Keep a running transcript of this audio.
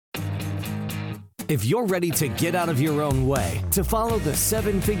If you're ready to get out of your own way to follow the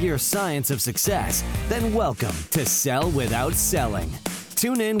seven-figure science of success, then welcome to Sell Without Selling.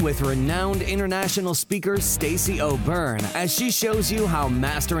 Tune in with renowned international speaker Stacey O'Byrne as she shows you how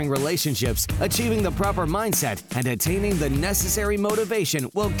mastering relationships, achieving the proper mindset, and attaining the necessary motivation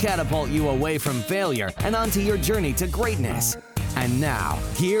will catapult you away from failure and onto your journey to greatness. And now,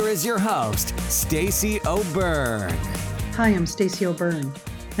 here is your host, Stacey O'Byrne. Hi, I'm Stacey O'Byrne,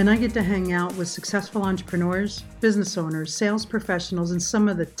 and I get to hang out with successful entrepreneurs, business owners, sales professionals, and some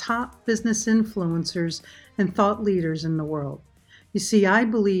of the top business influencers and thought leaders in the world. You see, I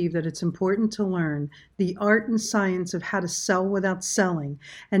believe that it's important to learn the art and science of how to sell without selling,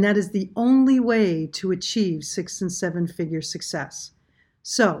 and that is the only way to achieve 6- and 7-figure success.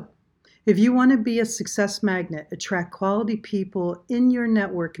 So, if you want to be a success magnet, attract quality people in your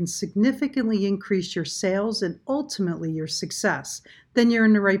network, and significantly increase your sales and ultimately your success, then you're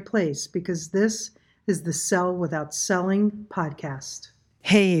in the right place, because this is the Sell Without Selling podcast.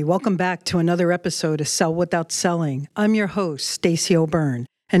 Hey, welcome back to another episode of Sell Without Selling. I'm your host, Stacey O'Byrne,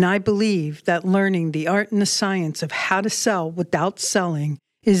 and I believe that learning the art and the science of how to sell without selling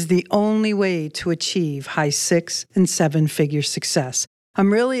is the only way to achieve high 6- and 7-figure success.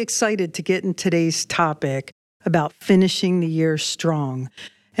 I'm really excited to get in today's topic about finishing the year strong.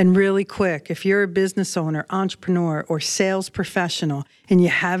 And really quick, if you're a business owner, entrepreneur, or sales professional, and you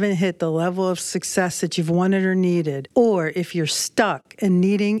haven't hit the level of success that you've wanted or needed, or if you're stuck and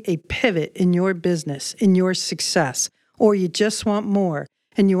needing a pivot in your business, in your success, or you just want more,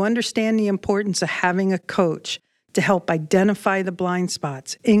 and you understand the importance of having a coach to help identify the blind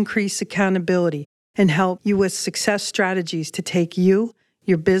spots, increase accountability, and help you with success strategies to take you,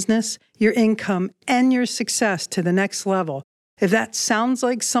 your business, your income, and your success to the next level. If that sounds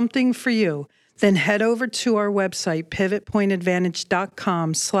like something for you, then head over to our website,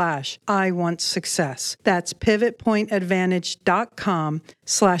 pivotpointadvantage.com/IWantSuccess. That's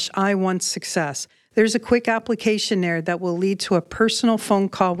pivotpointadvantage.com/IWantSuccess. There's a quick application there that will lead to a personal phone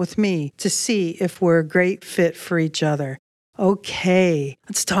call with me to see if we're a great fit for each other. Okay,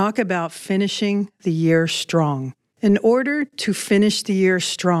 let's talk about finishing the year strong. In order to finish the year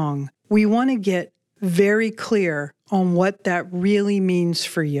strong, we want to get very clear on what that really means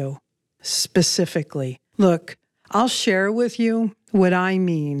for you, specifically. Look, I'll share with you what I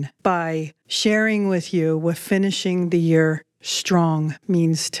mean by sharing with you what finishing the year strong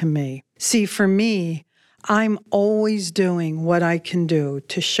means to me. See, for me, I'm always doing what I can do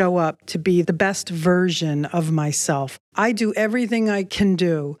to show up to be the best version of myself. I do everything I can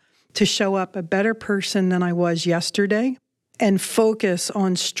do to show up a better person than I was yesterday and focus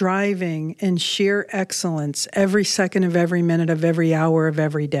on striving in sheer excellence every second of every minute of every hour of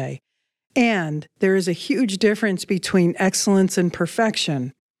every day. And there is a huge difference between excellence and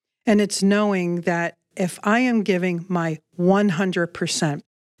perfection. And it's knowing that if I am giving my 100%,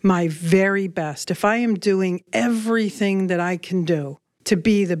 my very best, if I am doing everything that I can do to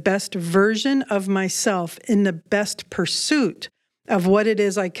be the best version of myself in the best pursuit of what it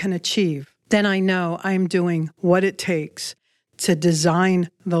is I can achieve, then I know I'm doing what it takes to design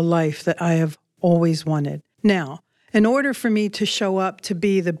the life that I have always wanted. Now, in order for me to show up to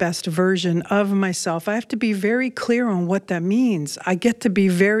be the best version of myself, I have to be very clear on what that means. I get to be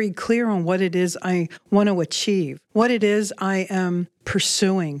very clear on what it is I want to achieve, what it is I am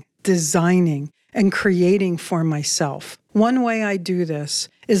pursuing, designing, and creating for myself. One way I do this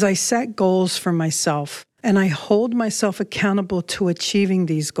is I set goals for myself, and I hold myself accountable to achieving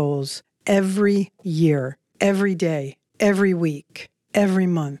these goals every year, every day, every week, every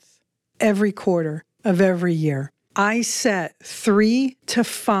month, every quarter of every year. I set 3 to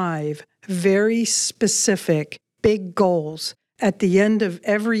 5 very specific big goals at the end of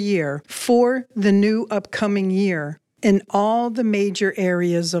every year for the new upcoming year in all the major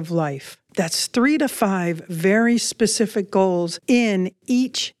areas of life. That's 3 to 5 very specific goals in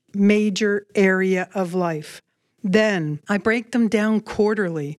each major area of life. Then I break them down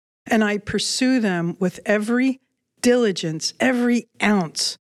quarterly and I pursue them with every diligence, every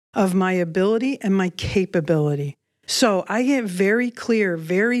ounce of my ability and my capability. So I get very clear,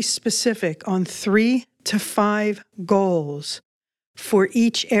 very specific on 3 to 5 goals for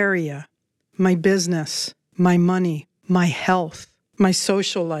each area: my business, my money, my health, my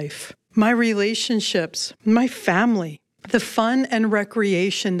social life, my relationships, my family, the fun and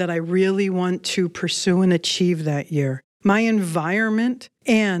recreation that I really want to pursue and achieve that year, my environment,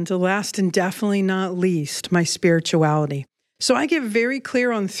 and last and definitely not least, my spirituality. So I get very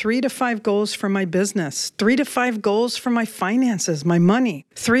clear on 3 to 5 goals for my business, 3 to 5 goals for my finances, my money,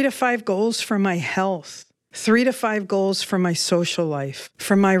 3 to 5 goals for my health, 3 to 5 goals for my social life,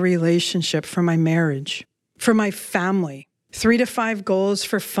 for my relationship, for my marriage, for my family. 3 to 5 goals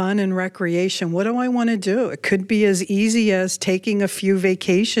for fun and recreation. What do I want to do? It could be as easy as taking a few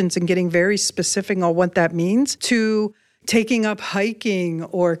vacations and getting very specific on what that means, to taking up hiking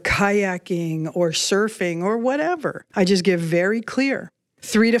or kayaking or surfing or whatever. I just get very clear.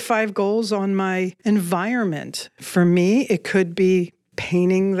 3 to 5 goals on my environment. For me, it could be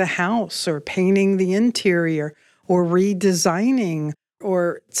painting the house or painting the interior or redesigning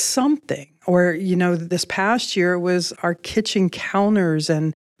or something. Or, this past year was our kitchen counters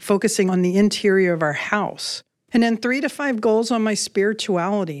and focusing on the interior of our house. And then 3 to 5 goals on my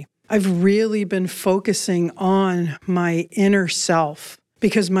spirituality. I've really been focusing on my inner self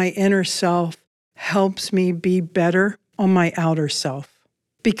because my inner self helps me be better on my outer self.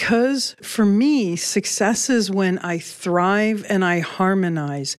 Because for me, success is when I thrive and I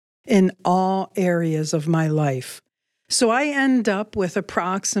harmonize in all areas of my life. So I end up with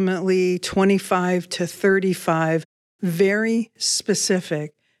approximately 25 to 35 very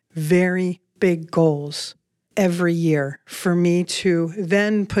specific, very big goals every year for me to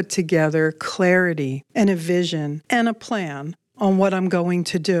then put together clarity and a vision and a plan on what I'm going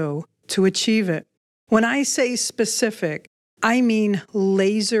to do to achieve it. When I say specific, I mean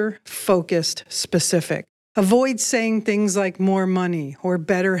laser-focused specific. Avoid saying things like more money or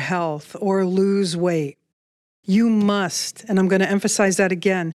better health or lose weight. You must, and I'm going to emphasize that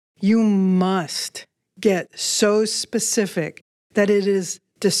again, you must get so specific that it is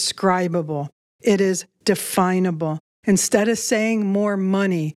describable. It is definable. Instead of saying more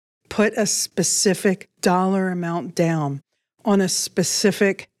money, put a specific dollar amount down on a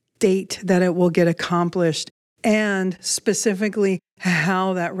specific date that it will get accomplished and specifically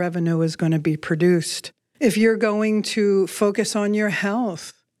how that revenue is going to be produced. If you're going to focus on your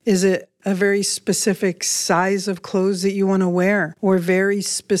health, is it a very specific size of clothes that you want to wear or very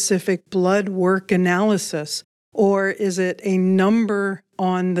specific blood work analysis? Or is it a number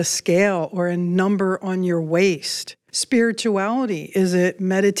on the scale or a number on your waist? Spirituality, is it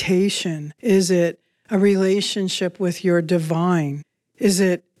meditation? Is it a relationship with your divine? Is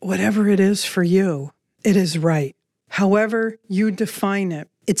it whatever it is for you? It is right. However you define it,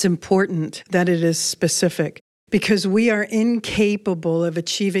 it's important that it is specific because we are incapable of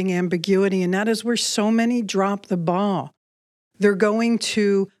achieving ambiguity, and that is where so many drop the ball. They're going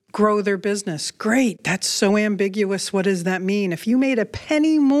to grow their business. Great, that's so ambiguous. What does that mean? If you made a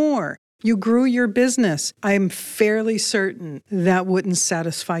penny more, you grew your business. I'm fairly certain that wouldn't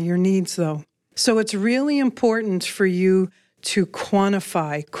satisfy your needs, though. So it's really important for you to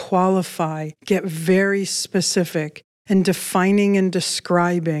quantify, qualify, get very specific in defining and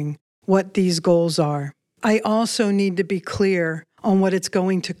describing what these goals are. I also need to be clear on what it's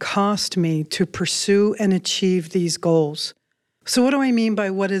going to cost me to pursue and achieve these goals. So what do I mean by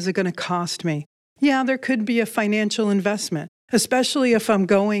what is it going to cost me? Yeah, there could be a financial investment, especially if I'm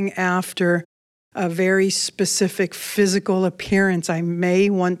going after a very specific physical appearance. I may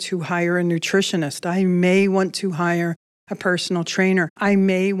want to hire a nutritionist. I may want to hire a personal trainer. I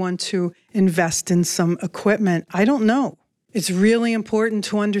may want to invest in some equipment. I don't know. It's really important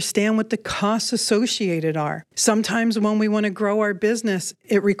to understand what the costs associated are. Sometimes when we want to grow our business,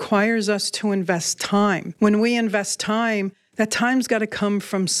 it requires us to invest time. When we invest time, that time's got to come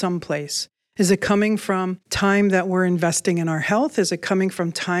from someplace. Is it coming from time that we're investing in our health? Is it coming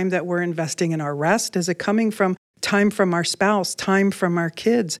from time that we're investing in our rest? Is it coming from time from our spouse, time from our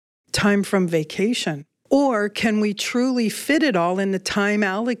kids, time from vacation? Or can we truly fit it all in the time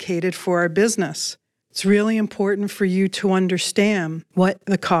allocated for our business? It's really important for you to understand what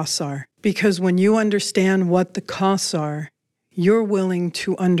the costs are, because when you understand what the costs are, you're willing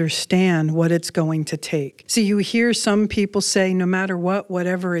to understand what it's going to take. See, you hear some people say, no matter what,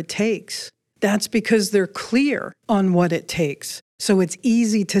 whatever it takes. That's because they're clear on what it takes. So it's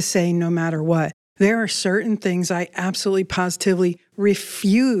easy to say no matter what. There are certain things I absolutely positively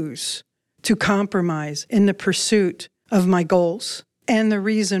refuse to compromise in the pursuit of my goals. And the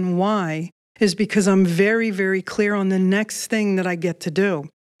reason why is because I'm very, very clear on the next thing that I get to do.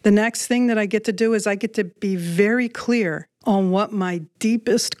 The next thing that I get to do is I get to be very clear on what my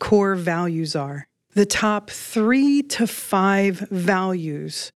deepest core values are. The top 3 to 5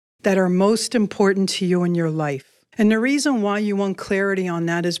 values that are most important to you in your life. And the reason why you want clarity on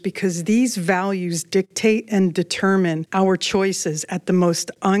that is because these values dictate and determine our choices at the most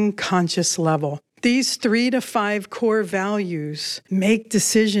unconscious level. These 3 to 5 core values make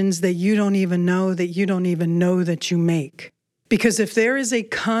decisions that you don't even know that you make. Because if there is a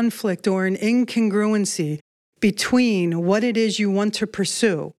conflict or an incongruency between what it is you want to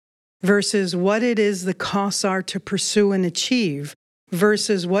pursue versus what it is the costs are to pursue and achieve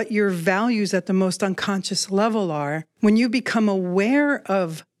versus what your values at the most unconscious level are, when you become aware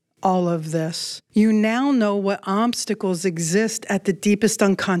of all of this, you now know what obstacles exist at the deepest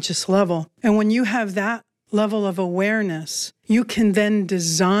unconscious level. And when you have that level of awareness, you can then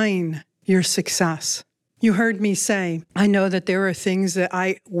design your success. You heard me say, I know that there are things that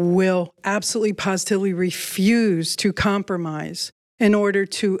I will absolutely positively refuse to compromise in order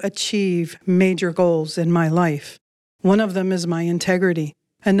to achieve major goals in my life. One of them is my integrity.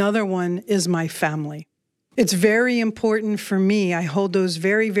 Another one is my family. It's very important for me. I hold those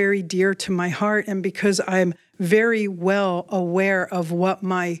very, very dear to my heart. And because I'm very well aware of what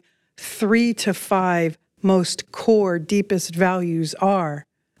my 3 to 5 most core, deepest values are,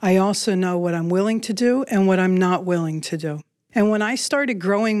 I also know what I'm willing to do and what I'm not willing to do. And when I started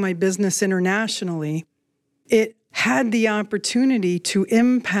growing my business internationally, it had the opportunity to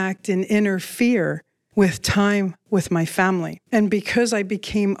impact and interfere with time with my family. And because I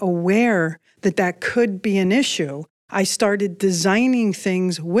became aware that that could be an issue, I started designing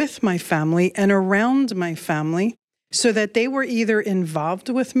things with my family and around my family so that they were either involved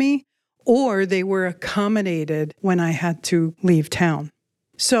with me or they were accommodated when I had to leave town.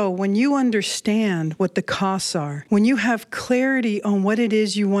 So when you understand what the costs are, when you have clarity on what it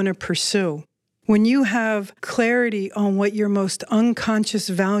is you want to pursue, when you have clarity on what your most unconscious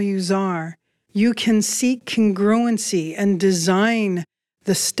values are, you can seek congruency and design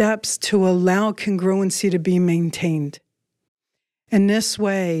the steps to allow congruency to be maintained. In this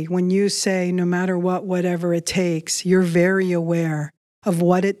way, when you say, no matter what, whatever it takes, you're very aware of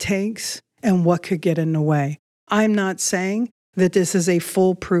what it takes and what could get in the way. I'm not saying that this is a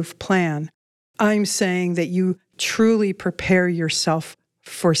foolproof plan. I'm saying that you truly prepare yourself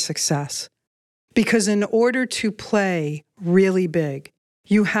for success. Because in order to play really big,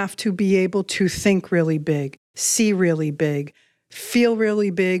 you have to be able to think really big, see really big, feel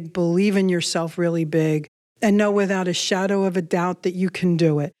really big, believe in yourself really big, and know without a shadow of a doubt that you can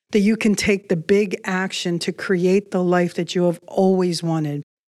do it, that you can take the big action to create the life that you have always wanted,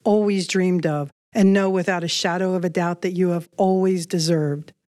 always dreamed of, and know without a shadow of a doubt that you have always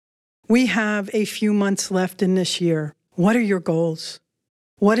deserved. We have a few months left in this year. What are your goals?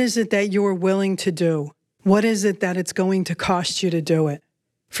 What is it that you're willing to do? What is it that it's going to cost you to do it?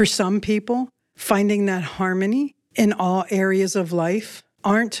 For some people, finding that harmony in all areas of life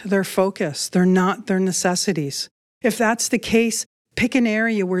aren't their focus. They're not their necessities. If that's the case, pick an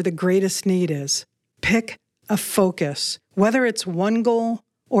area where the greatest need is. Pick a focus, whether it's 1 goal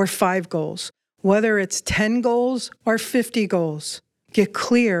or 5 goals, whether it's 10 goals or 50 goals. Get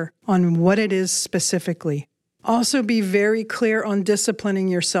clear on what it is specifically. Also be very clear on disciplining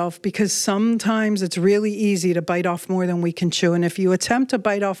yourself, because sometimes it's really easy to bite off more than we can chew. And if you attempt to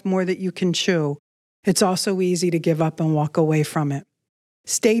bite off more than you can chew, it's also easy to give up and walk away from it.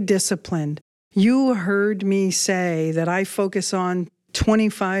 Stay disciplined. You heard me say that I focus on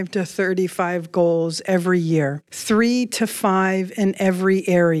 25 to 35 goals every year, 3 to 5 in every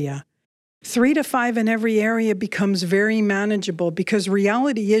area. 3 to 5 in every area becomes very manageable, because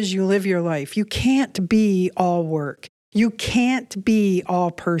reality is you live your life. You can't be all work. You can't be all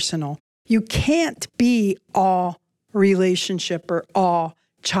personal. You can't be all relationship or all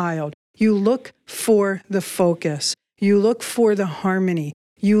child. You look for the focus. You look for the harmony.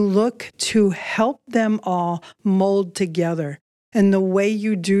 You look to help them all mold together. And the way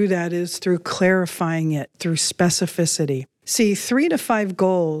you do that is through clarifying it, through specificity. See, 3 to 5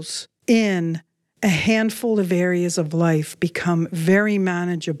 goals in a handful of areas of life become very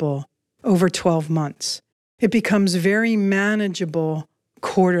manageable over 12 months. It becomes very manageable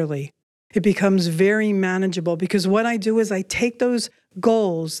quarterly. It becomes very manageable because what I do is I take those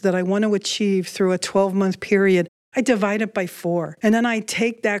goals that I want to achieve through a 12-month period, I divide it by 4. And then I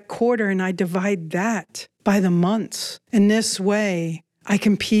take that quarter and I divide that by the months. In this way, I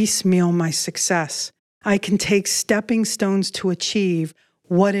can piecemeal my success. I can take stepping stones to achieve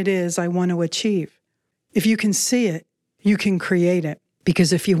what it is I want to achieve. If you can see it, you can create it.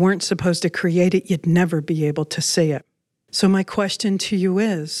 Because if you weren't supposed to create it, you'd never be able to see it. So my question to you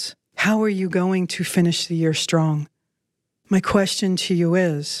is, how are you going to finish the year strong? My question to you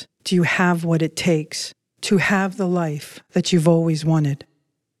is, do you have what it takes to have the life that you've always wanted?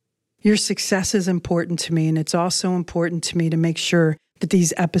 Your success is important to me, and it's also important to me to make sure that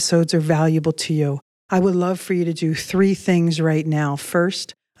these episodes are valuable to you. I would love for you to do 3 things right now.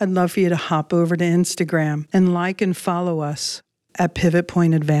 First, I'd love for you to hop over to Instagram and like and follow us at Pivot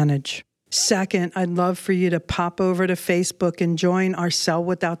Point Advantage. Second, I'd love for you to pop over to Facebook and join our Sell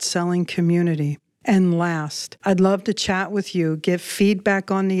Without Selling community. And last, I'd love to chat with you, get feedback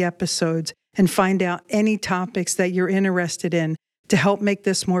on the episodes, and find out any topics that you're interested in to help make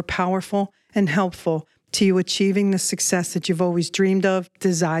this more powerful and helpful to you achieving the success that you've always dreamed of,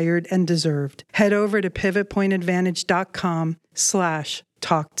 desired, and deserved. Head over to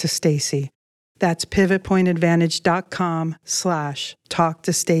pivotpointadvantage.com/talk-to-Stacy. That's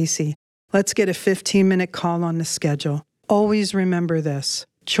pivotpointadvantage.com/talk-to-Stacy. Let's get a 15-minute call on the schedule. Always remember this.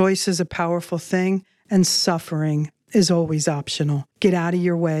 Choice is a powerful thing, and suffering is always optional. Get out of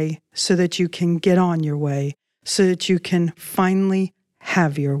your way so that you can get on your way, so that you can finally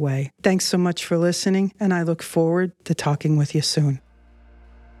have your way. Thanks so much for listening, and I look forward to talking with you soon.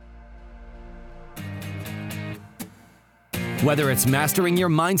 Whether it's mastering your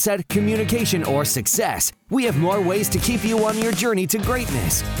mindset, communication, or success, we have more ways to keep you on your journey to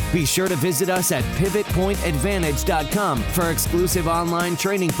greatness. Be sure to visit us at pivotpointadvantage.com for exclusive online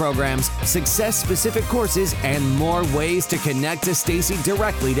training programs, success-specific courses, and more ways to connect to Stacy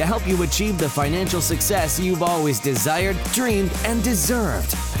directly to help you achieve the financial success you've always desired, dreamed, and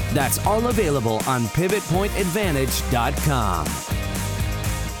deserved. That's all available on pivotpointadvantage.com.